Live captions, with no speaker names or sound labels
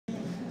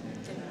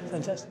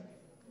Fantastic.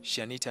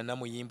 Shanita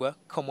Namuyimbwa,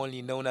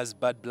 commonly known as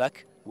Bad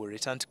Black, will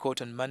return to court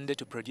on Monday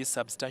to produce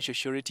substantial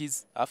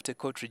sureties after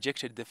court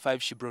rejected the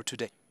 5 she brought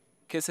today.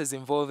 Cases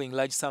involving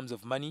large sums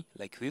of money,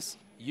 like this,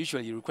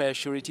 usually require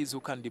sureties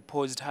who can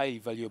deposit highly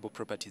valuable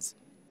properties.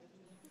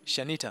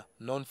 Shanita,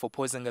 known for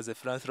posing as a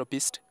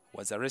philanthropist,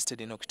 was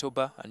arrested in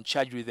October and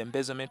charged with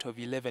embezzlement of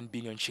 11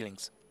 billion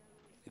shillings.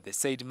 The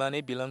said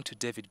money belonged to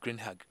David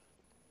Greenhalg.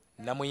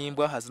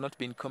 Namuyimbwa has not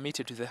been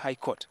committed to the High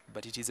Court,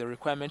 but it is a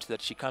requirement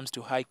that she comes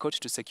to High Court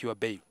to secure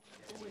bail.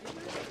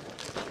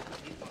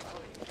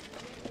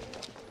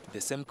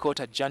 The same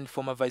court adjourned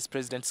former Vice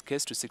President's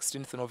case to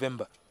 16th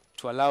November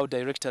to allow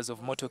directors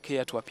of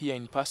motorcare to appear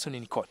in person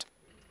in court.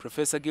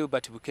 Professor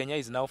Gilbert Bukenya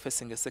is now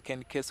facing a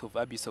second case of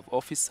abuse of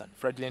office and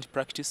fraudulent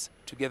practice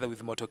together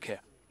with motorcare.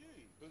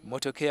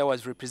 Motorcare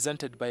was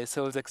represented by a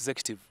sales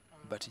executive,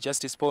 but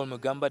Justice Paul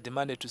Mugamba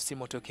demanded to see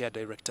motorcare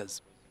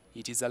directors.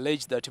 It is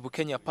alleged that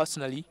Bukenya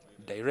personally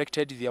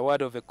directed the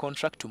award of a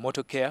contract to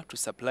motorcare to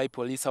supply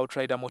police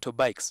outrider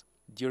motorbikes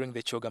during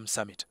the Chogam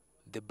summit.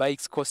 The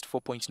bikes cost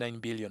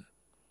 4.9 billion.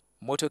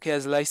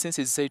 Motorcare's license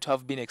is said to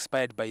have been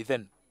expired by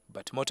then,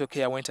 but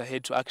motorcare went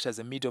ahead to act as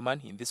a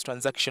middleman in this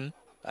transaction,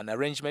 an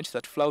arrangement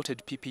that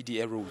flouted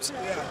PPDA rules.